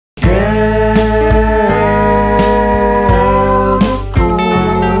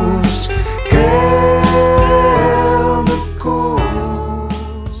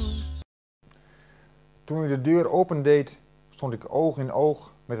opendeed, stond ik oog in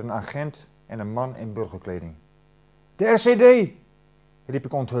oog met een agent en een man in burgerkleding. De RCD, riep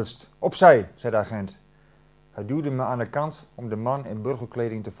ik onthutst. Opzij, zei de agent. Hij duwde me aan de kant om de man in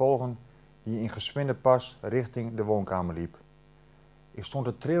burgerkleding te volgen die in geswinde pas richting de woonkamer liep. Ik stond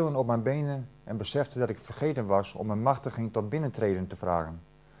te trillen op mijn benen en besefte dat ik vergeten was om een machtiging tot binnentreden te vragen.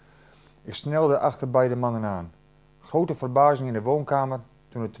 Ik snelde achter beide mannen aan. Grote verbazing in de woonkamer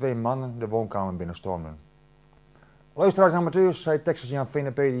toen de 2 mannen de woonkamer binnenstormden. Luisteraars en amateurs, zei Texas Jan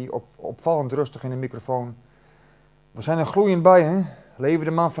Venepedi opvallend rustig in de microfoon. We zijn er gloeiend bij, hè? Leve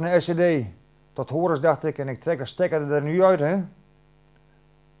de man van de RCD. Tot horens dacht ik en ik trek de stekker er nu uit, hè?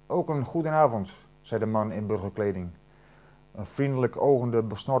 Ook een goedenavond, zei de man in burgerkleding. Een vriendelijk ogende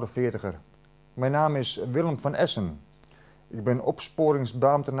besnorde 40er. Mijn naam is Willem van Essen. Ik ben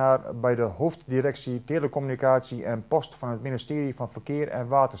opsporingsbeambtenaar bij de hoofddirectie telecommunicatie en post van het ministerie van Verkeer en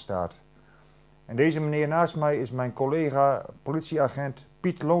Waterstaat. En deze meneer naast mij is mijn collega politieagent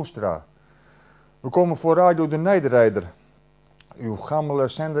Piet Loonstra. We komen voor Radio de Nijderrijder. Uw gammele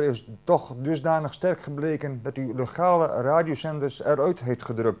zender is toch dusdanig sterk gebleken dat u legale radiozenders eruit heeft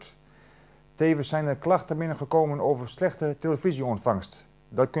gedrukt. Tevens zijn er klachten binnengekomen over slechte televisieontvangst.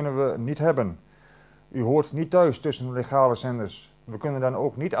 Dat kunnen we niet hebben. U hoort niet thuis tussen legale zenders. We kunnen dan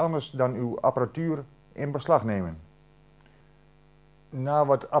ook niet anders dan uw apparatuur in beslag nemen. Na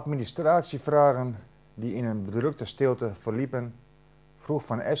wat administratievragen die in een bedrukte stilte verliepen, vroeg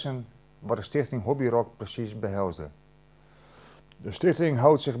Van Essen wat de stichting Hobbyrock precies behelsde. De stichting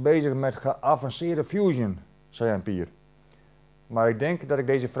houdt zich bezig met geavanceerde fusion, zei een pier. Maar ik denk dat ik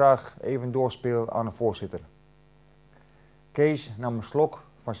deze vraag even doorspeel aan de voorzitter. Kees nam een slok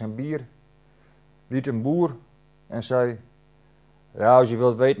van zijn bier, liet een boer en zei: ja, als je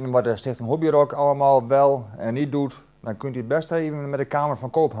wilt weten wat de stichting Hobbyrock allemaal wel en niet doet, dan kunt u het best even met de Kamer van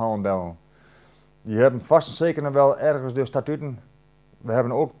Koophandel bellen. Die hebben vast en zeker nog wel ergens de statuten. We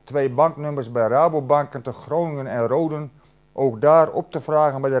hebben ook 2 banknummers bij Rabobanken te Groningen en Roden, ook daar op te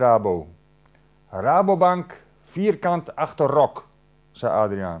vragen bij de Rabo. Rabobank, vierkant achter Rok, zei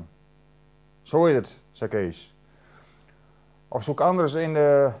Adriaan. Zo is het, zei Kees. Of zoek anders in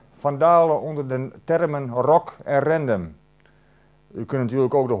de vandalen onder de termen rock en random. U kunt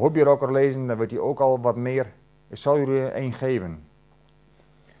natuurlijk ook de Hobbyrocker lezen, dan weet u ook al wat meer. Ik zal u er 1 geven.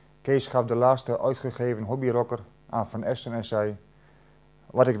 Kees gaf de laatste uitgegeven Hobbyrocker aan Van Essen en zei: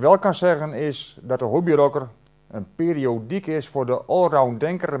 wat ik wel kan zeggen is dat de Hobbyrocker een periodiek is voor de allround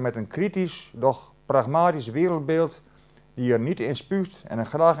denker met een kritisch, doch pragmatisch wereldbeeld die er niet in spuugt en er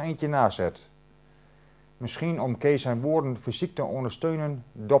graag eentje nazet. Misschien om Kees zijn woorden fysiek te ondersteunen,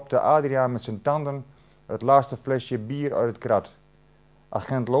 dopte Adriaan met zijn tanden het laatste flesje bier uit het krat.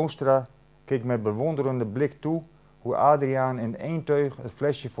 Agent Loonstra keek met bewonderende blik toe hoe Adriaan in 1 teug het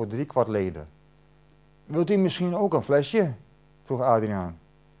flesje voor 3/4 leegde. Wilt u misschien ook een flesje? Vroeg Adriaan.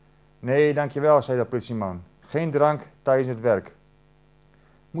 Nee, dankjewel, zei de politieman. Geen drank tijdens het werk.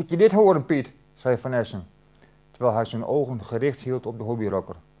 Moet je dit horen, Piet, zei Van Essen, terwijl hij zijn ogen gericht hield op de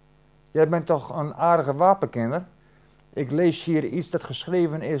Hobbyrocker. Jij bent toch een aardige wapenkenner? Ik lees hier iets dat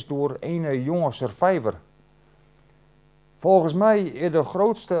geschreven is door een jonge survivor. Volgens mij is de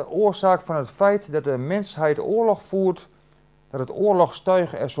grootste oorzaak van het feit dat de mensheid oorlog voert, dat het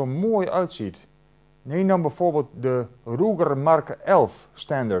oorlogstuig er zo mooi uitziet. Neem dan bijvoorbeeld de Ruger Mark 11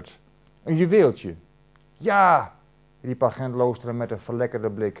 standaard. Een juweeltje. Ja, riep agent Loostra met een verlekkerde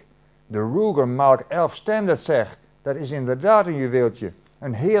blik. De Ruger Mark 11 standaard, zeg, dat is inderdaad een juweeltje.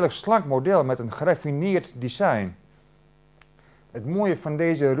 Een heerlijk slank model met een geraffineerd design. Het mooie van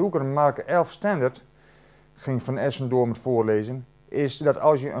deze Ruger Mark 11 standaard, ging Van Essen door met voorlezen, is dat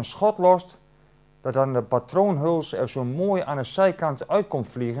als je een schot lost, dat dan de patroonhuls er zo mooi aan de zijkant uit komt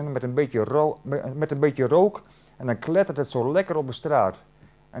vliegen met een beetje rook en dan klettert het zo lekker op de straat.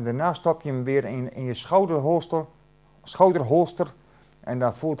 En daarna stop je hem weer in je schouderholster en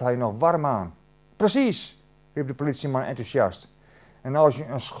dan voelt hij nog warm aan. Precies, riep de politieman enthousiast. En als je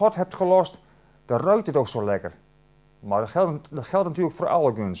een schot hebt gelost, dan ruikt het ook zo lekker. Maar dat geldt natuurlijk voor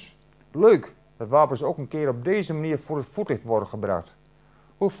alle guns. Leuk dat wapens ook een keer op deze manier voor het voetlicht worden gebracht.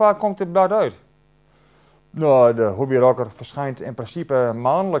 Hoe vaak komt dit blad uit? Nou, de Hobbyrocker verschijnt in principe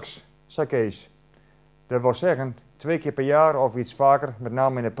maandelijks, zei Kees. Dat wil zeggen 2 keer per jaar of iets vaker, met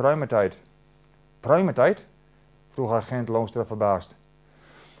name in de pruimentijd. Pruimentijd? Vroeg agent Loonstra verbaasd.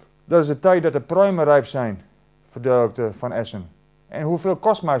 Dat is de tijd dat de pruimen rijp zijn, verduidelijkte Van Essen. En hoeveel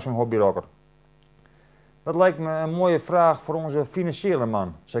kost mij zo'n Hobbyrocker? Dat lijkt me een mooie vraag voor onze financiële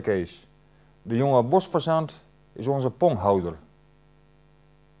man, zei Kees. De jonge bosfazant is onze ponghouder.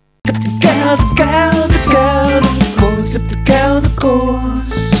 Kelderkoorts op de kelderkoorts.